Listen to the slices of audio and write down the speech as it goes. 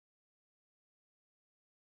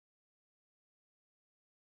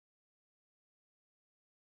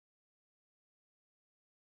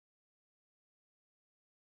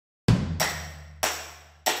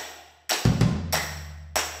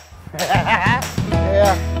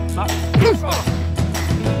Yeah.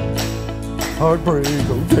 Heartbreak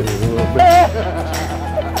Hotel.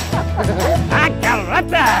 I got it right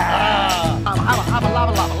there.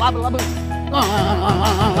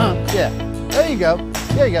 Yeah. There you go.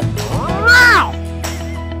 There you go. Wow.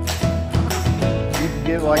 You can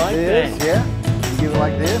give it like this. that. Yeah. You can give it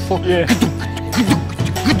like this. Yeah.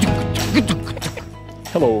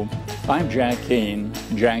 Hello, I'm Jack Kane,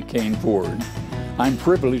 Jack Kane Ford. I'm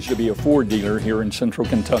privileged to be a Ford dealer here in Central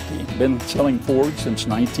Kentucky. Been selling Ford since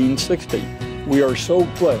 1960. We are so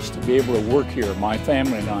blessed to be able to work here, my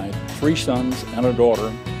family and I, 3 sons and a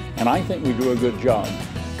daughter, and I think we do a good job.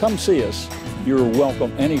 Come see us. You're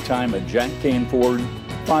welcome anytime at Jack Kane Ford,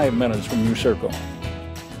 5 minutes from your circle.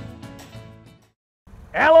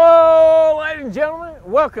 Hello, ladies and gentlemen.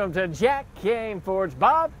 Welcome to Jack Kane Ford's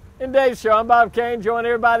Bob and Dave Show. I'm Bob Kane, join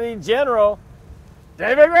everybody General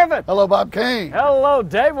David Griffin. Hello, Bob Kane. Hello,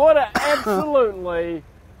 Dave. What an absolutely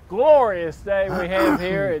glorious day we have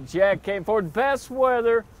here at Jack Kane Ford. Best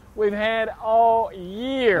weather we've had all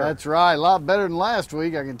year. That's right. A lot better than last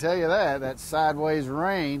week, I can tell you that. That sideways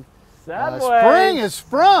rain. Sideways. Spring has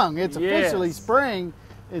sprung. It's Yes. officially spring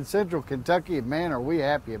in Central Kentucky, and man, are we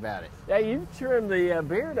happy about it. Yeah, you trimmed the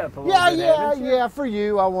beard up a little bit, haven't you? Yeah. For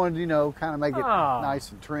you, I wanted to, kind of make it Aw. nice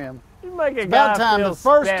and trim. You make a It's about guy time. feel The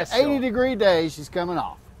first special. 80-degree day, she's coming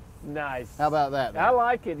off. Nice. How about that? I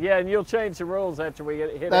like it. Yeah, and you'll change the rules after we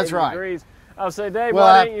hit That's 80 right. degrees. I'll say, Dave, Well,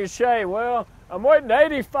 why didn't you shave? Well, I'm waiting to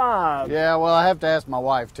 85. Yeah, well, I have to ask my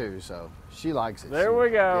wife, too, so she likes it. There we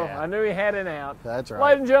go. Yeah. I knew he had it out. That's right.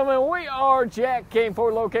 Ladies and gentlemen, we are Jack Kane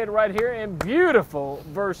Ford, located right here in beautiful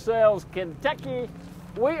Versailles, Kentucky.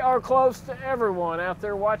 We are close to everyone out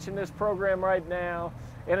there watching this program right now,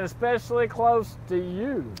 and especially close to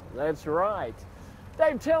you. That's right.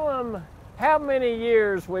 Dave, tell them how many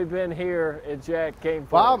years we've been here at Jack Kane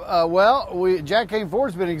Ford. Bob, Jack Kane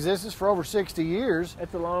Ford's been in existence for over 60 years.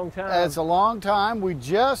 That's a long time. It's a long time. We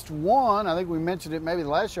just won, I think we mentioned it maybe the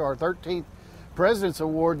last show, our 13th President's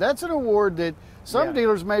Award. That's an award that some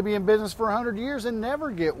dealers may be in business for 100 years and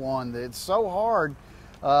never get one. It's so hard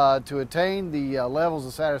to attain the levels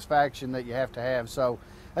of satisfaction that you have to have. So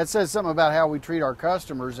that says something about how we treat our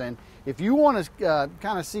customers. And if you want to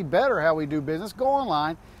kind of see better how we do business, go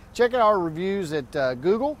online. Check out our reviews at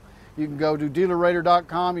Google. You can go to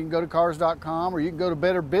dealerrater.com, you can go to cars.com, or you can go to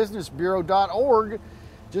betterbusinessbureau.org.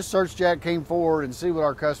 Just search Jack Kane Ford and see what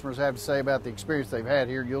our customers have to say about the experience they've had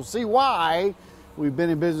here. You'll see why we've been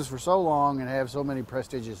in business for so long and have so many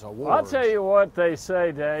prestigious awards. I'll tell you what they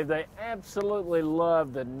say, Dave. They absolutely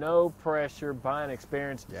love the no pressure buying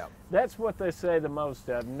experience. Yeah. That's what they say the most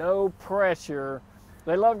of. No pressure.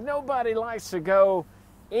 They love, nobody likes to go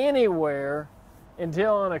anywhere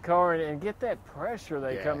until on a car and get that pressure.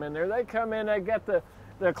 They come in there. They come in, they've got the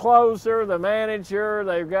closer, the manager,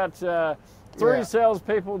 they've got 3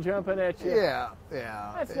 salespeople jumping at you. Yeah.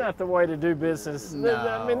 That's not the way to do business. No.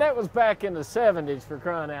 I mean, that was back in the 70s, for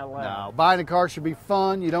crying out loud. No, buying a car should be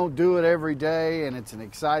fun. You don't do it every day, and it's an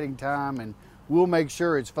exciting time, and we'll make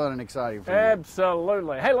sure it's fun and exciting for you.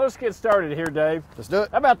 Absolutely. Hey, let's get started here, Dave. Let's do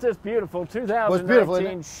it. How about this beautiful 2019 beautiful, isn't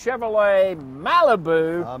it? Chevrolet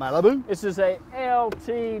Malibu? Malibu. This is a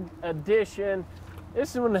LT edition.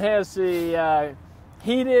 This one has the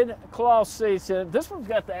heated cloth seats in it. This one's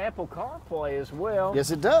got the Apple CarPlay as well. Yes,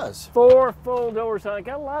 it does. 4 full doors on it.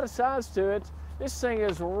 Got a lot of size to it. This thing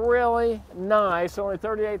is really nice. Only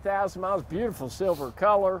 38,000 miles. Beautiful silver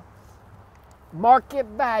color. Market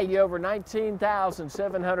value over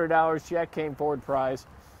 $19,700. Jack Kane Ford price.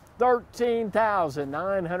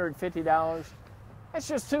 $13,950. That's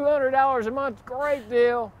just $200 a month. Great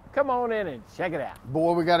deal. Come on in and check it out.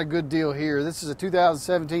 Boy, we got a good deal here. This is a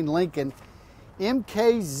 2017 Lincoln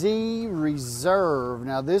MKZ Reserve.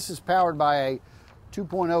 Now, this is powered by a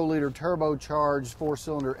 2.0 liter turbocharged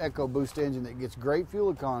 4-cylinder EcoBoost engine that gets great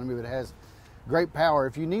fuel economy, but has great power.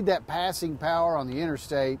 If you need that passing power on the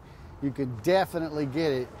interstate, you can definitely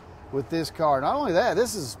get it with this car. Not only that,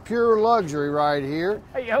 this is pure luxury right here.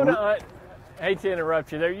 Hey, hold on. I hate to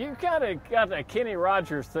interrupt you there. You kind of got the Kenny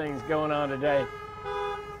Rogers things going on today.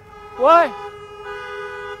 What?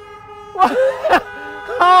 What?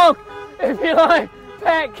 Honk! If you like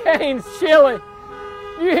Pat Kane's chili.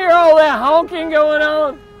 You hear all that honking going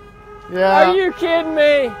on? Yeah. Are you kidding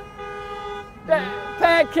me?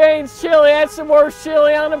 Pat Kane's chili, that's the worst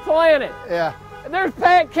chili on the planet. Yeah. There's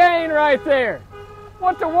Pat Kane right there.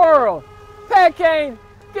 What the world? Pat Kane,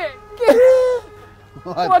 get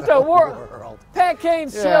What the world? Pat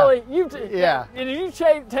Kane's chili. Did you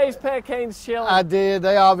taste Pat Kane's chili? I did.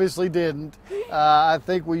 They obviously didn't. I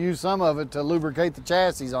think we used some of it to lubricate the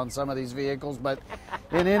chassis on some of these vehicles. But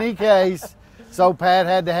in any case, so Pat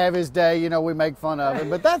had to have his day. You know, we make fun of him.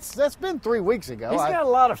 But that's been 3 weeks ago. He's got a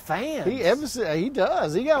lot of fans. He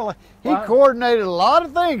does. He coordinated a lot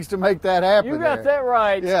of things to make that happen. You got that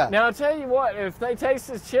right. Yeah. Now, I'll tell you what, if they taste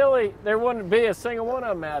this chili, there wouldn't be a single one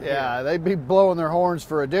of them out here. Yeah, they'd be blowing their horns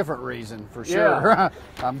for a different reason, for sure. Yeah.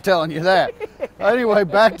 I'm telling you that. Anyway,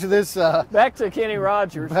 back to this. Back to Kenny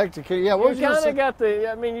Rogers. Back to Kenny. Yeah, what you kind of got the,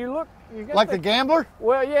 I mean, you got like the gambler?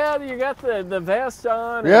 Well, yeah, you got the vest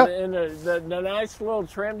on and the nice little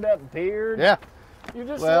trimmed up beard. Yeah. You're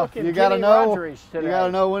just looking Kenny Rogers today. You got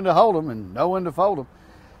to know when to hold them and know when to fold them.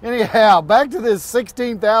 Anyhow, back to this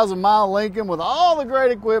 16,000-mile Lincoln with all the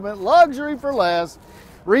great equipment, luxury for less.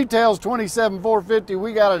 Retails $27,450.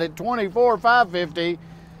 We got it at $24,550.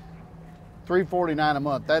 $349 a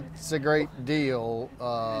month. That's a great deal.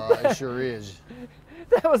 It sure is.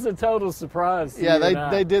 That was a total surprise to you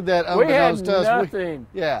they did that unbeknownst to us. Nothing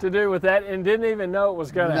to do with that, and didn't even know it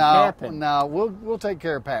was going to happen. No, we'll take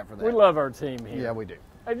care of Pat for that. We love our team here. Yeah, we do.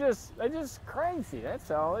 They're just crazy. That's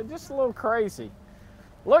all. They're just a little crazy.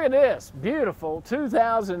 Look at this beautiful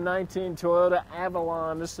 2019 Toyota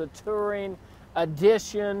Avalon. This is a touring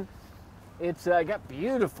edition. It's got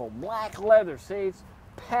beautiful black leather seats,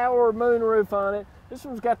 power moonroof on it. This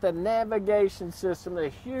one's got the navigation system, a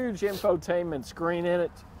huge infotainment screen in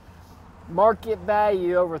it. Market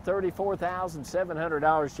value over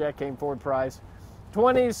 $34,700, Jack Kane Ford price.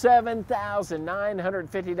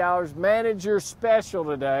 $27,950. Manager special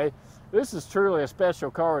today. This is truly a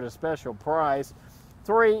special car at a special price.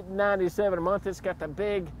 $397 a month. It's got the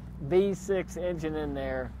big V6 engine in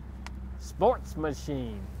there. Sports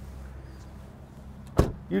machine.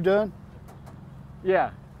 You done? Yeah.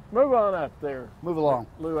 Move on up there. Move along.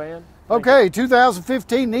 Luann. Okay,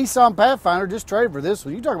 2015 Nissan Pathfinder. Just traded for this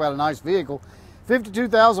one. You talk about a nice vehicle.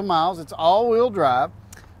 52,000 miles. It's all-wheel drive.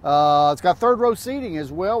 It's got third row seating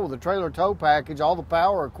as well with a trailer tow package, all the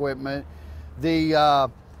power equipment. The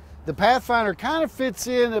Pathfinder kind of fits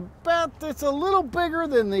in about, it's a little bigger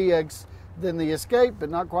than the Escape, but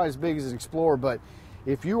not quite as big as an Explorer. But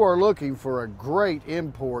if you are looking for a great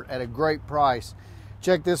import at a great price,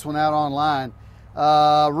 check this one out online.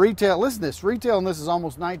 Retail, listen to this, retail on this is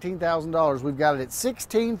almost $19,000. We've got it at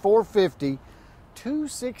 $16,450,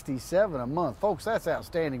 $267 a month. Folks, that's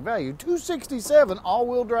outstanding value. $267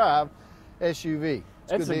 all-wheel drive SUV.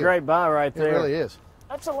 That's a great buy right there. It really is.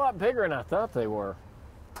 That's a lot bigger than I thought they were.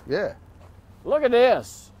 Yeah. Look at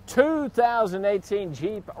this 2018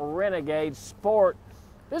 Jeep Renegade Sport.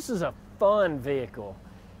 This is a fun vehicle.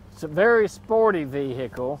 It's a very sporty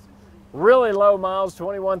vehicle. Really low miles,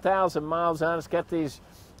 21,000 miles on it. It's got these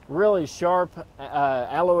really sharp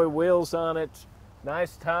alloy wheels on it.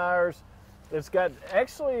 Nice tires. It's got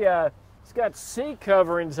it's got seat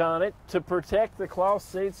coverings on it to protect the cloth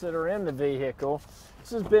seats that are in the vehicle. This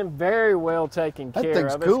has been very well taken care of.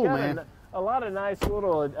 That thing's cool, it's got man. A lot of nice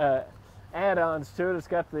little add-ons to it. It's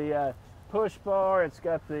got the push bar. It's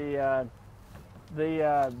got the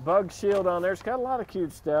bug shield on there. It's got a lot of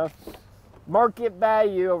cute stuff. Market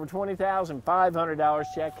value over $20,500.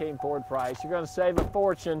 Jack Kane Ford price. You're going to save a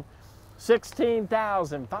fortune.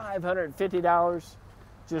 $16,550.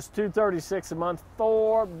 Just $236 a month.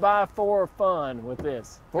 4x4 fun with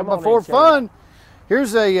this. 4x4 fun.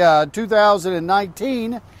 Here's a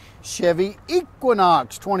 2019 Chevy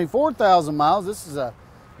Equinox, 24,000 miles. This is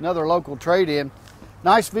another local trade-in.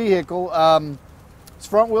 Nice vehicle. It's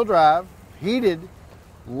front-wheel drive, heated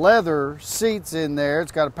leather seats in there.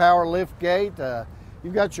 It's got a power lift gate.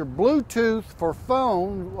 You've got your Bluetooth for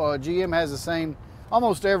phone. GM has the same.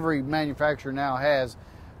 Almost every manufacturer now has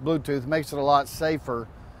Bluetooth. Makes it a lot safer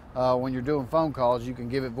when you're doing phone calls. You can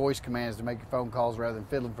give it voice commands to make your phone calls rather than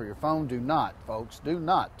fiddling for your phone. Do not, folks, do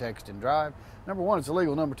not text and drive. Number one, it's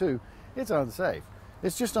illegal. Number two, it's unsafe.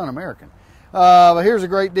 It's just un-American. But here's a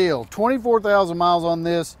great deal. 24,000 miles on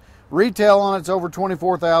this. Retail on it's over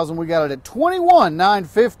 $24,000. We got it at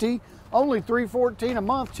 $21,950. Only $314 a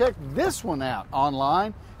month. Check this one out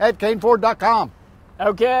online at KaneFord.com.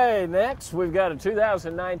 Okay, next we've got a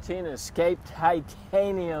 2019 Escape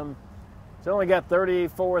Titanium. It's only got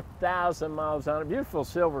 34,000 miles on it. Beautiful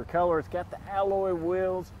silver color. It's got the alloy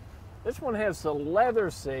wheels. This one has the leather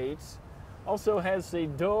seats. Also has the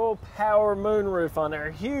dual power moonroof on there.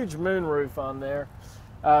 Huge moonroof on there.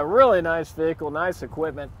 Really nice vehicle, nice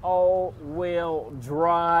equipment. All-wheel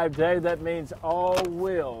drive. Dave, that means all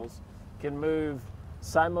wheels can move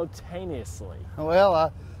simultaneously.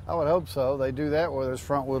 Well, I would hope so. They do that whether it's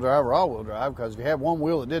front wheel drive or all wheel drive, because if you had one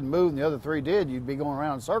wheel that didn't move and the other three did, you'd be going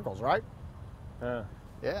around in circles, right?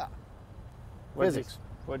 Yeah. Physics.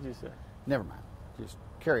 What'd you say? Never mind. Just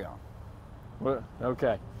carry on. Well,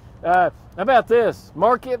 okay. How about this?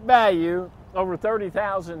 Market value over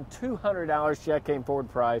 $30,200 Jack Kane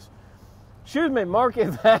Ford price. Excuse me, market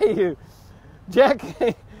value. Jack.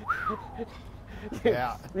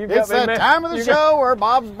 Yeah. It's that time of the show where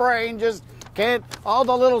Bob's brain just can't, all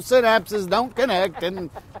the little synapses don't connect, and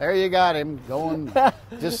there you got him going,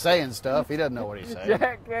 just saying stuff. He doesn't know what he's saying.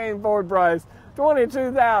 Jack Kane Ford price,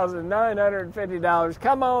 $22,950.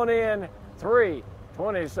 Come on in,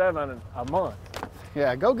 $327 a month.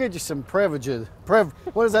 Yeah, go get you some Prevagen.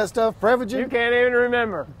 What is that stuff? Prevagen? You can't even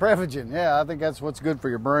remember. Prevagen. Yeah, I think that's what's good for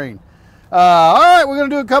your brain. All right, we're going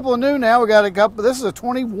to do a couple of new now. We got a couple. This is a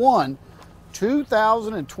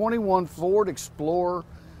 2021 Ford Explorer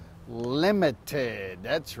Limited.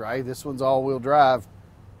 That's right. This one's all-wheel drive.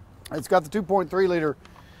 It's got the 2.3 liter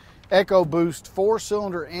EcoBoost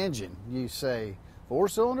 4-cylinder engine. You say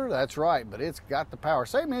 4-cylinder? That's right, but it's got the power.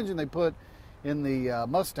 Same engine they put in the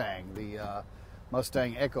Mustang, the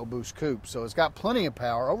Mustang EcoBoost Coupe. So it's got plenty of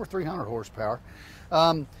power, over 300 horsepower.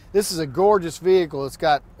 This is a gorgeous vehicle. It's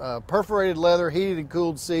got perforated leather, heated and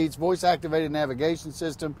cooled seats, voice-activated navigation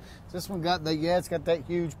system. This one got it's got that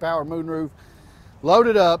huge power moonroof.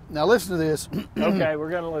 Loaded up. Now listen to this. Okay,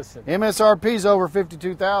 we're going to listen. MSRP is over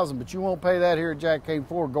 $52,000, but you won't pay that here at Jack Kane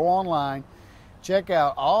Ford. Go online, check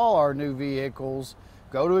out all our new vehicles.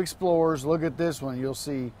 Go to Explorers, look at this one. You'll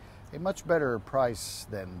see a much better price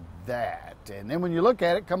than that. And then when you look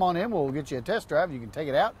at it, come on in. We'll get you a test drive. You can take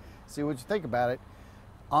it out, see what you think about it.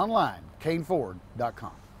 Online,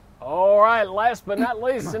 kaneford.com. All right, last but not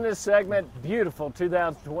least in this segment, beautiful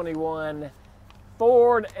 2021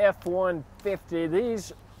 Ford F-150.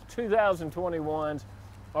 These 2021s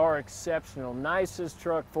are exceptional. Nicest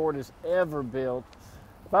truck Ford has ever built.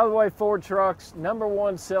 By the way, Ford trucks,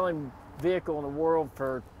 #1 selling vehicle in the world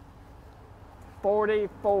for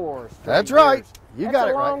 44 straight That's right. years. You got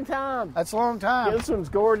it right. That's a long time. That's a long time. This one's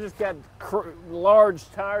gorgeous. Got large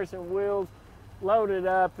tires and wheels, loaded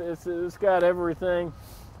up. It's got everything.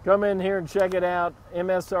 Come in here and check it out.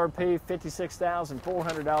 MSRP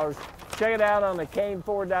 $56,400. Check it out on the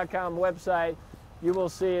kaneford.com website. You will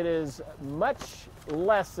see it is much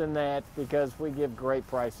less than that because we give great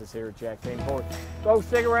prices here at Jack Kane Ford. Folks,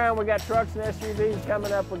 stick around. We got trucks and SUVs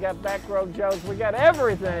coming up. We got back road Joes. We got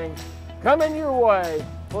everything coming your way.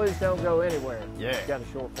 Please don't go anywhere. Yeah. Got a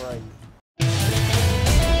short break.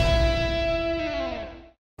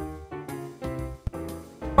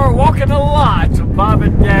 We're walking a lot with Bob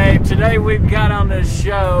and Dave. Today we've got on the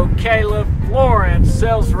show Caleb Florence,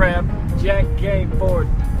 sales rep, Jack Kane Ford.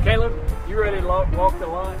 Caleb, you ready to walk the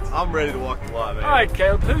lot? I'm ready to walk the lot, man. All right,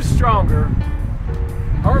 Caleb, who's stronger,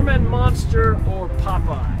 Herman Monster or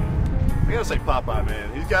Popeye? I gotta say Popeye,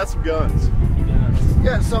 man. He's got some guns. He does.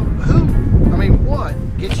 Yeah, so what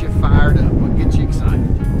gets you fired up? What gets you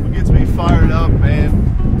excited? What gets me fired up,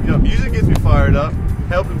 man? You know, music gets me fired up.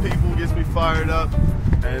 Helping people gets me fired up.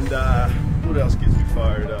 And what else gets me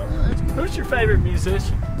fired up? Who's your favorite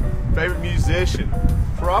musician? Favorite musician?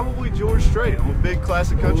 Probably George Strait. I'm a big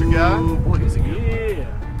classic country guy. Ooh, boy, he's a good one. Yeah.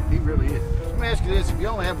 He really is. Let me ask you this. If you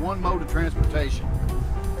only have one mode of transportation,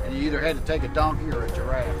 and you either had to take a donkey or a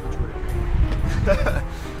giraffe, which would it be?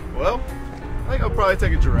 Well, I think I'll probably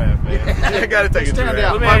take a giraffe, man. I gotta take a Stand giraffe.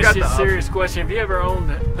 out. Let me I've ask got you a the serious question. Have you ever owned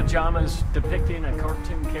pajamas depicting a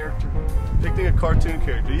cartoon character? Picking a cartoon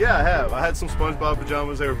character. Yeah, I have. I had some SpongeBob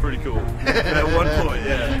pajamas. They were pretty cool. At one point,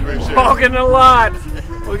 yeah, for sure. Walking a lot.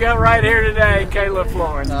 We got right here today, Caleb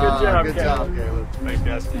Florence. Good job, Good Caleb. job, Caleb. Thanks,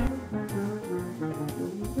 guys.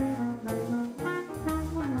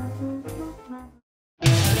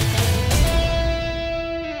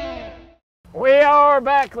 We are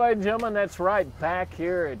back, ladies and gentlemen. That's right, back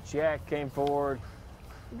here at Jack Kane Ford.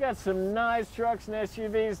 We've got some nice trucks and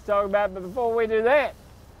SUVs to talk about, but before we do that,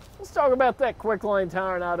 let's talk about that Quick Lane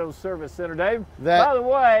Tire and Auto Service Center, Dave. By the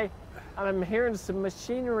way, I'm hearing some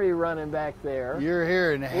machinery running back there. You're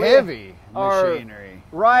hearing heavy machinery.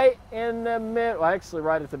 Right in the middle, well, actually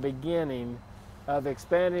right at the beginning of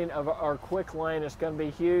expanding of our Quick Lane. It's going to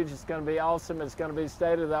be huge. It's going to be awesome. It's going to be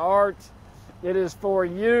state of the art. It is for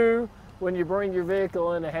you when you bring your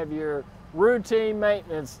vehicle in to have your routine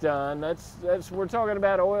maintenance done. That's we're talking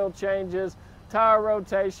about oil changes, tire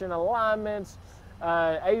rotation, alignments,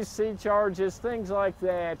 AC charges, things like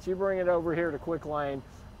that. You bring it over here to Quick Lane.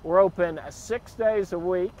 We're open 6 days a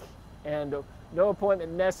week and no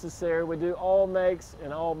appointment necessary. We do all makes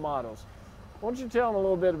and all models. Why don't you tell them a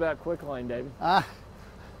little bit about Quick Lane, David?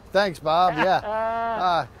 Thanks, Bob.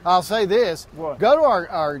 Yeah. I'll say this. What? Go to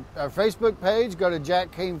our Facebook page. Go to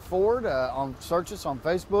Jack Kane Ford. Search us on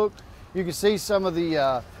Facebook. You can see some of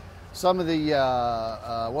the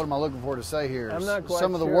what am I looking for to say here? I'm not quite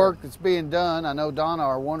Some of the sure. work that's being done. I know Donna,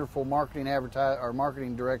 our wonderful our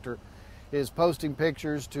marketing director, is posting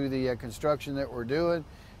pictures to the construction that we're doing,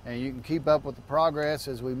 and you can keep up with the progress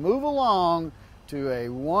as we move along to a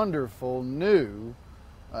wonderful new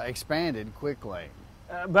expanded quick lane.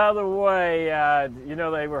 By the way, you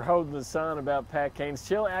know, they were holding the sign about Pat Kane's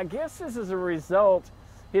chili. I guess this is a result.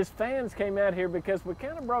 His fans came out here because we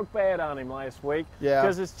kind of broke bad on him last week. Yeah.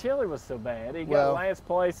 Because his chili was so bad. He Well, got last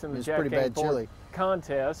place in the it's Jack pretty Kane bad Ford chili.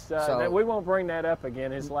 contest. So- We won't bring that up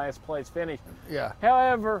again, his last place finish. Yeah.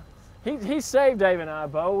 However, he saved David and I,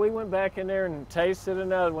 Bo. We went back in there and tasted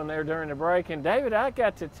another one there during the break. And David, I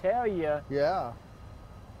got to tell you, Yeah.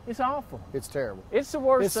 it's awful. It's terrible. It's the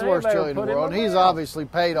worst It's the thing worst I've ever chili in the put in world. my And he's mouth. obviously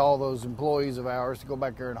paid all those employees of ours to go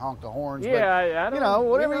back there and honk the horns. Yeah, but, I don't. you know,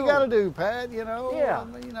 whatever you know. got to do, Pat. You know. Yeah.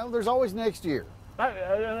 You know, there's always next year.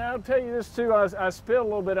 And I'll tell you this too. I spilled a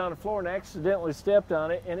little bit on the floor and accidentally stepped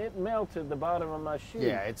on it, and it melted the bottom of my shoe.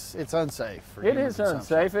 Yeah, it's unsafe. For It human is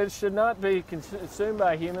consumption. unsafe. It should not be consumed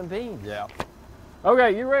by human beings. Yeah.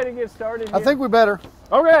 Okay, you ready to get started? I here? think we better.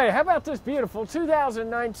 Okay, how about this beautiful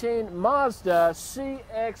 2019 Mazda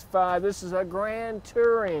CX-5? This is a Grand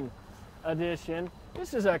Touring edition.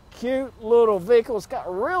 This is a cute little vehicle. It's got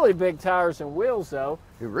really big tires and wheels, though.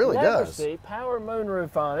 It really Leather does. seat, power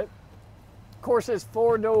moonroof on it. Of course, it's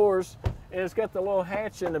 4 doors, and it's got the little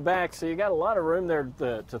hatch in the back, so you got a lot of room there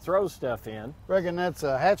to throw stuff in. Reckon that's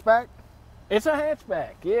a hatchback? It's a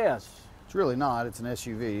hatchback, yes. It's really not. It's an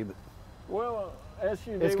SUV, but Well,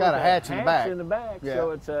 SUV. It's got with a hatch in the back. in the back, Yeah.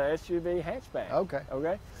 so it's a SUV hatchback. Okay.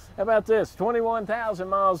 Okay. How about this? 21,000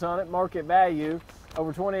 miles on it, market value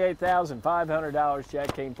over $28,500.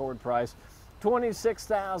 Jack Kane Ford price,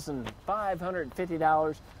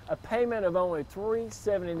 $26,550. A payment of only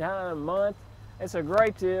 $379 a month. It's a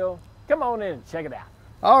great deal. Come on in and check it out.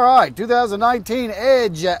 all right. 2019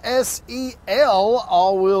 Edge SEL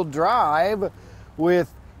all-wheel drive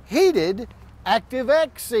with heated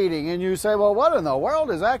ActiveX seating. And you say, well, what in the world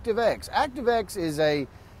is ActiveX? ActiveX is a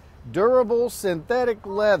durable synthetic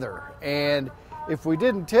leather. And if we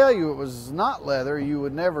didn't tell you it was not leather, you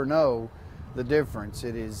would never know the difference.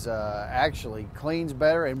 It is actually cleans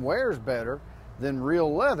better and wears better than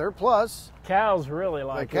real leather. Plus, Cows really the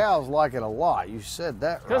like cows like it a lot. You said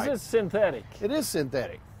that because right. it's synthetic. It is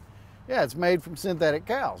synthetic. Yeah, it's made from synthetic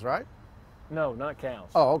cows, right? No, not cows.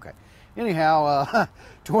 Oh, okay. Anyhow,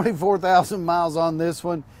 24,000 miles on this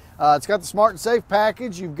one. It's got the smart and safe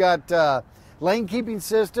package. You've got lane keeping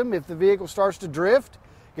system. If the vehicle starts to drift,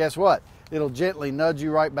 guess what? It'll gently nudge you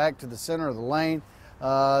right back to the center of the lane.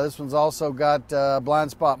 This one's also got blind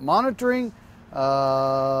spot monitoring.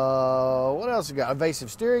 What else you got? Evasive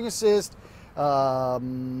steering assist. It's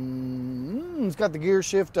got the gear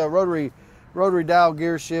shift, rotary dial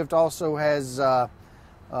gear shift. Also has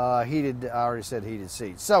heated. I already said heated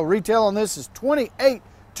seats. So retail on this is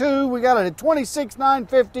 $28,200. We got it at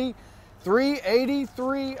 $26,950,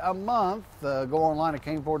 $383 a month. Go online at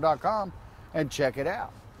caneford.com and check it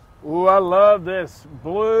out. Ooh, I love this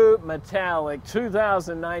blue metallic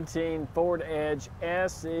 2019 Ford Edge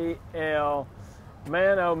SEL.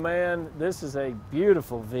 Man, oh man, this is a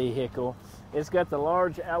beautiful vehicle. It's got the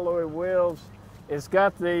large alloy wheels. It's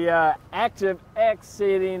got the ActiveX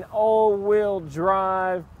seating, all-wheel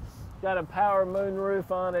drive. Got a power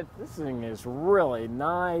moonroof on it. This thing is really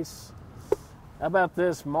nice. How about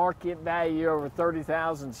this market value over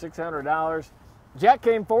 $30,600? Jack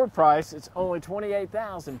Kane Ford price, it's only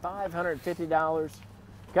 $28,550.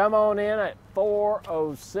 Come on in at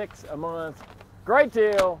 $406 a month. Great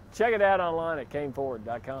deal. Check it out online at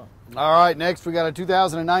caneford.com. All right, next we got a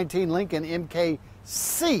 2019 Lincoln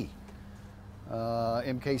MKC.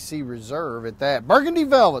 MKC Reserve at that. Burgundy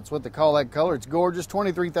Velvet's what they call that color. It's gorgeous,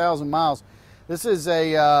 23,000 miles. This is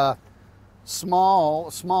a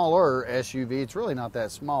smaller SUV. It's really not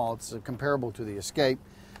that small. It's comparable to the Escape.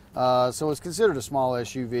 So it's considered a small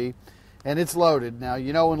SUV, and it's loaded. Now,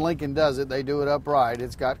 you know when Lincoln does it, they do it upright.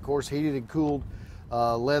 It's got, of course, heated and cooled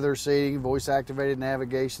leather seating, voice-activated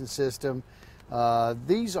navigation system.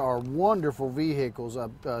 These are wonderful vehicles, a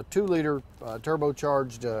 2-liter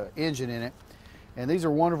turbocharged engine in it. And these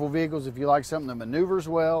are wonderful vehicles if you like something that maneuvers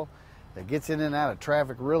well, that gets in and out of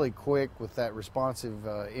traffic really quick with that responsive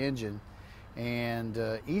engine. And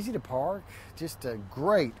easy to park, just a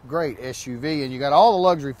great SUV, and you got all the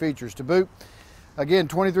luxury features to boot. Again,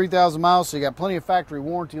 23,000 miles, so you got plenty of factory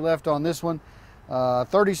warranty left on this one.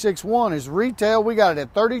 36.1 is retail. We got it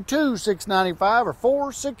at $32,695 or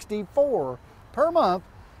 $464 per month.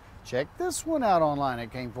 Check this one out online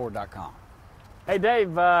at caneford.com. Hey, Dave.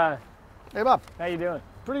 Hey, Bob. How you doing?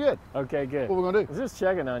 Pretty good. Okay, good. What we gonna do? I was just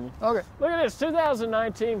checking on you. Okay. Look at this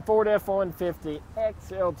 2019 Ford F-150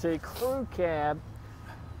 XLT Crew Cab.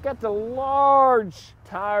 Got the large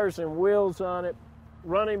tires and wheels on it.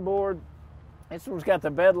 Running board. This one's got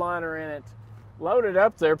the bed liner in it. Loaded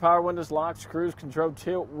up there. Power windows, locks, cruise control,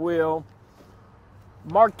 tilt wheel.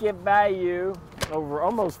 Market value over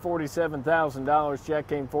almost $47,000. Jack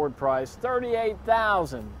Kane Ford price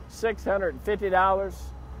 $38,650.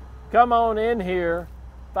 Come on in here.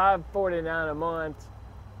 $549 a month.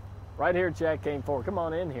 Right here at Jack Kane Ford. Come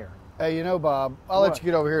on in here. Hey, you know, Bob, I'll let you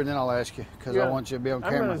get over here and then I'll ask you because I want you to be on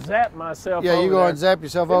camera. I'm going to zap myself Yeah, over you go there. and zap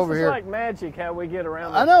yourself over here. It's like magic how we get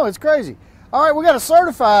around I know, it's crazy. All right, we got a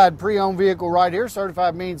certified pre-owned vehicle right here.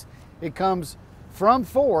 Certified means it comes from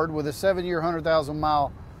Ford with a 7-year,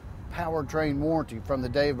 100,000-mile powertrain warranty from the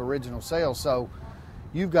day of original sale. So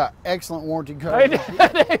you've got excellent warranty coverage.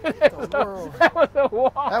 That was a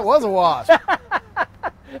wasp. That was a wasp.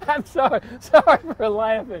 I'm sorry for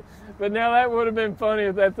laughing, but now that would have been funny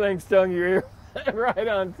if that thing stung your ear right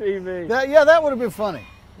on TV. That would have been funny.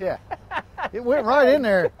 Yeah, it went right in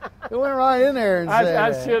there. It went right in there and said,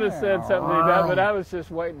 I should have said something about it, but I was just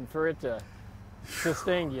waiting for it to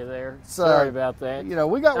sting you there. So, sorry about that. You know,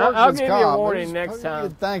 we got workman's I'll give you a comp. warning next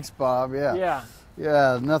time. Thanks, Bob. Yeah. Yeah.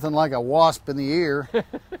 Yeah, nothing like a wasp in the ear.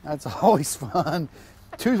 That's always fun.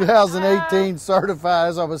 2018 certified,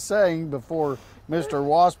 as I was saying before Mr.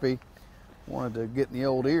 Waspy wanted to get in the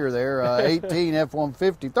old ear there. 18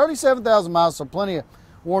 F-150, 37,000 miles, so plenty of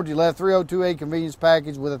warranty left. 3028 convenience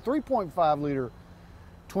package with a 3.5 liter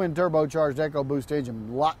twin turbocharged EcoBoost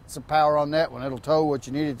engine. Lots of power on that one. It'll tow what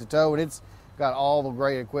you need it to tow, and it's got all the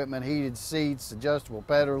great equipment, heated seats, adjustable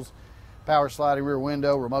pedals, power sliding rear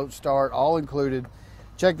window, remote start, all included.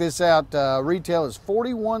 Check this out. Retail is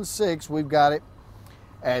 $41,600. We've got it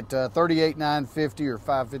at $38,950 or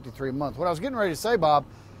 $553 a month. What I was getting ready to say, Bob,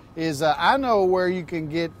 is I know where you can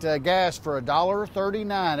get gas for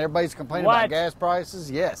 $1.39. Everybody's complaining about gas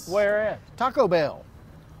prices. Yes. Where at? Taco Bell.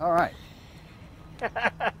 All right.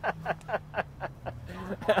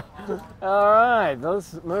 All right,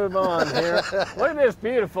 let's move on here. Look at this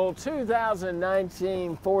beautiful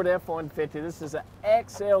 2019 Ford F-150. This is an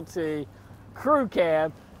XLT Crew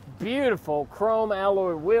Cab. Beautiful chrome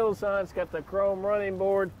alloy wheels on. It's got the chrome running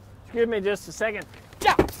board. Excuse me just a second.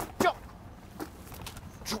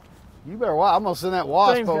 You better watch. I'm gonna send that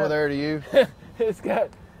wasp over there to you. It's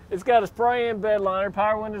got a spray-in bed liner,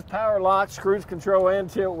 power windows, power locks, cruise control, and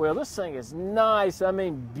tilt wheel. This thing is nice. I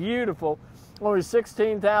mean, beautiful. Only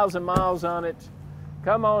 16,000 miles on it.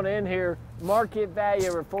 Come on in here. Market value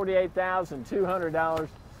over $48,200.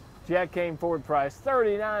 Jack Kane Ford price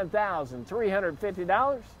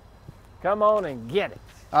 $39,350. Come on and get it.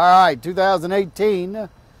 All right, 2018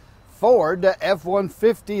 Ford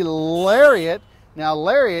F-150 Lariat. Now,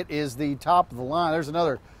 Lariat is the top of the line. There's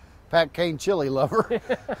another Pat Kane chili lover.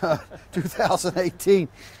 2018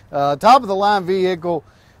 top of the line vehicle,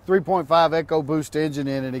 3.5 EcoBoost engine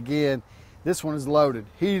in it. Again, this one is loaded.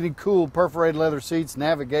 Heated and cooled perforated leather seats,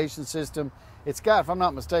 navigation system. It's got, if I'm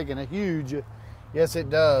not mistaken, a huge, yes it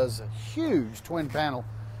does, a huge twin panel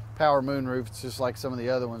power moonroof. It's just like some of the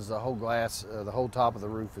other ones. The whole glass, the whole top of the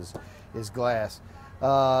roof is glass.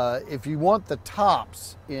 If you want the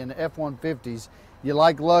tops in F-150s, you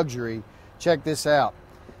like luxury, check this out.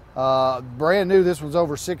 Brand new, this one's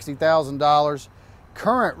over $60,000.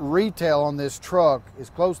 Current retail on this truck is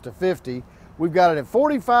close to $50,000. We've got it at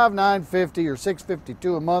 $45,950 or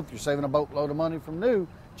 $652 a month. You're saving a boatload of money from new.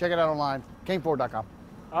 Check it out online, caneford.com.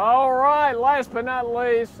 All right, last but not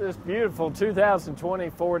least, this beautiful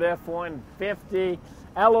 2020 Ford F-150.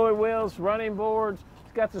 Alloy wheels, running boards.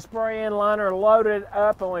 It's got the spray-in liner loaded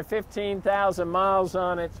up, only 15,000 miles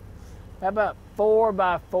on it. How about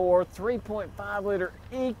 4x4, 3.5 liter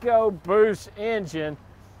EcoBoost engine,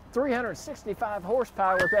 365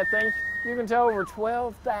 horsepower with that thing. You can tow over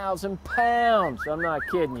 12,000 pounds. I'm not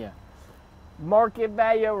kidding you. Market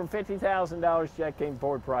value over $50,000. Jack Kane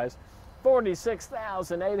Ford price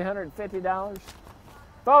 $46,850.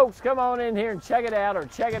 Folks, come on in here and check it out, or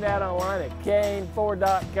check it out online at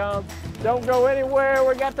caneford.com. Don't go anywhere.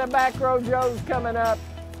 We got the Back Row Joes coming up.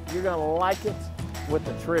 You're going to like it with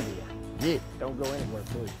the trivia. Yeah. Don't go anywhere,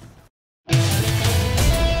 please.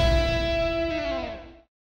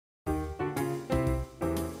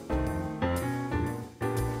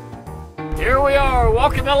 Here we are,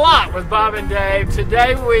 walking the lot with Bob and Dave.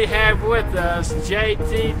 Today we have with us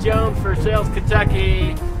JT Jones for Sales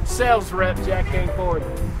Kentucky sales rep, Jack Kane Ford.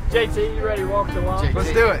 JT, you ready to walk the line?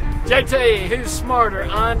 Let's do it. JT, who's smarter,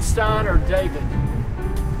 Einstein or David?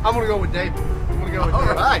 I'm gonna go with David. I'm gonna go with All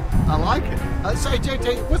David. right, I like it. Say,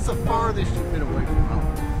 JT, what's the farthest you've been away from home?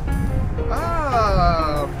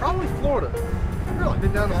 Probably Florida. Really?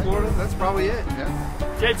 Been down to Florida. That's probably it.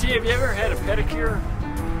 Yeah. JT, have you ever had a pedicure?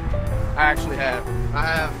 I actually have. I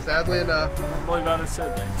have, sadly enough. I believe I'd have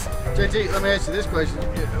said that. JT, let me ask you this question.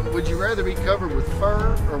 Would you rather be covered with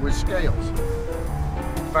fur or with scales?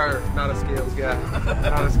 Fur, not a scales guy.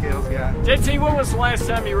 Not a scales guy. JT, when was the last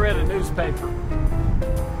time you read a newspaper?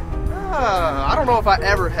 I don't know if I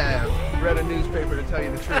ever have read a newspaper, to tell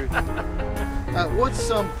you the truth. What's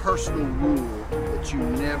some personal rule that you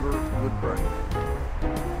never would break?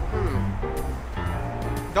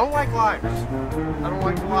 Don't like liars. I don't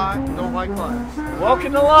like to lie. Don't like liars.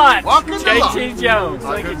 Walking the lot. Walking the lot. JT Jones.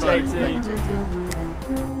 Oh, Thank you, good buddy. JT. Thank you,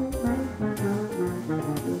 JT.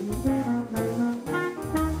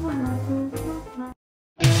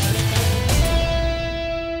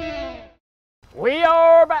 We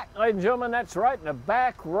are back, ladies and gentlemen. That's right, in the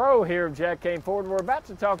back row here of Jack Kane Ford. We're about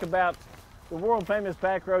to talk about the world famous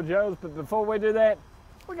Back Row Joes, but before we do that,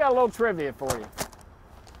 we got a little trivia for you.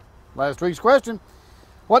 Last week's question.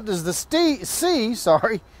 What does the C in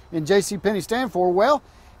JCPenney stand for? Well,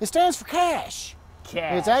 it stands for cash.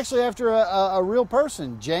 Cash. It's actually after a real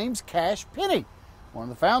person, James Cash Penney, one of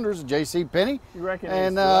the founders of JCPenney. You reckon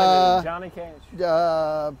and, it's related to Johnny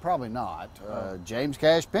Cash? Probably not. James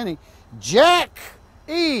Cash Penney. Jack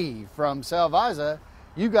E. from Salvisa.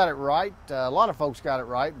 You got it right. A lot of folks got it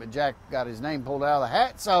right, but Jack got his name pulled out of the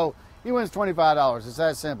hat, so he wins $25. It's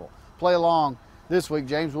that simple. Play along this week.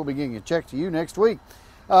 James will be getting a check to you next week.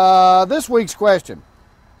 This week's question.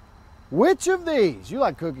 Which of these, you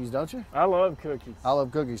like cookies, don't you? I love cookies. I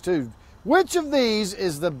love cookies too. Which of these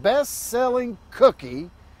is the best-selling cookie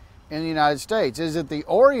in the United States? Is it the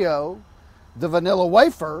Oreo, the vanilla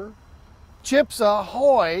wafer, Chips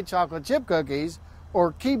Ahoy chocolate chip cookies,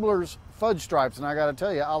 or Keebler's fudge stripes? And I got to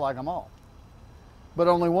tell you, I like them all. But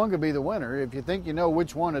only one could be the winner. If you think you know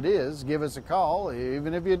which one it is, give us a call.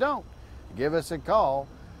 Even if you don't, give us a call.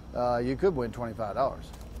 You could win $25.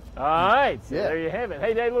 All right, so Yeah. there you have it.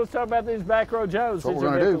 Hey, Dave, let's talk about these Back Row Joes. That's what These we're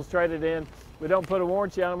are gonna vehicles traded in. We don't put a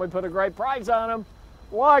warranty on them. We put a great price on them.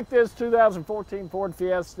 Like this 2014 Ford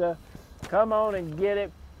Fiesta. Come on and get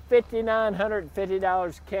it.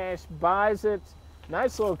 $5,950 cash buys it.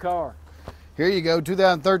 Nice little car. Here you go,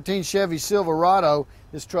 2013 Chevy Silverado.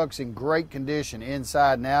 This truck's in great condition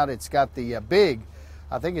inside and out. It's got the big,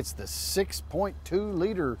 I think it's the 6.2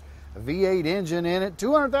 liter V8 engine in it.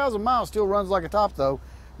 200,000 miles, still runs like a top though.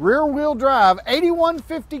 Rear wheel drive,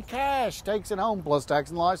 $8,150 cash, takes it home plus tax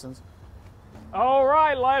and license. All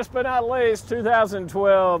right, last but not least,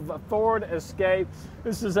 2012 Ford Escape.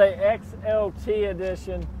 This is a XLT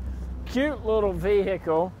edition. Cute little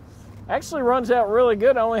vehicle. Actually runs out really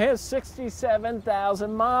good. Only has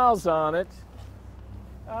 67,000 miles on it.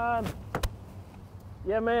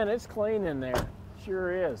 Yeah, man, it's clean in there.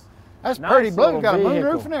 Sure is. That's Nice pretty blue, little got a vehicle.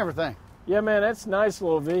 moonroof and everything. Yeah, man, that's a nice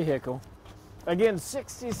little vehicle. Again,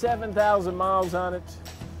 67,000 miles on it.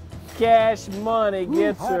 Cash money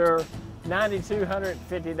gets hot. her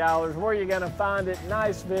 $9,250. Where are you going to find it?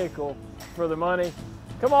 Nice vehicle for the money.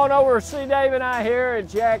 Come on over, see Dave and I here at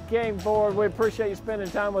Jack Kane Ford. We appreciate you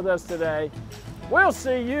spending time with us today. We'll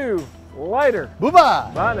see you later.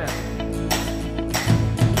 Bye-bye. Bye now.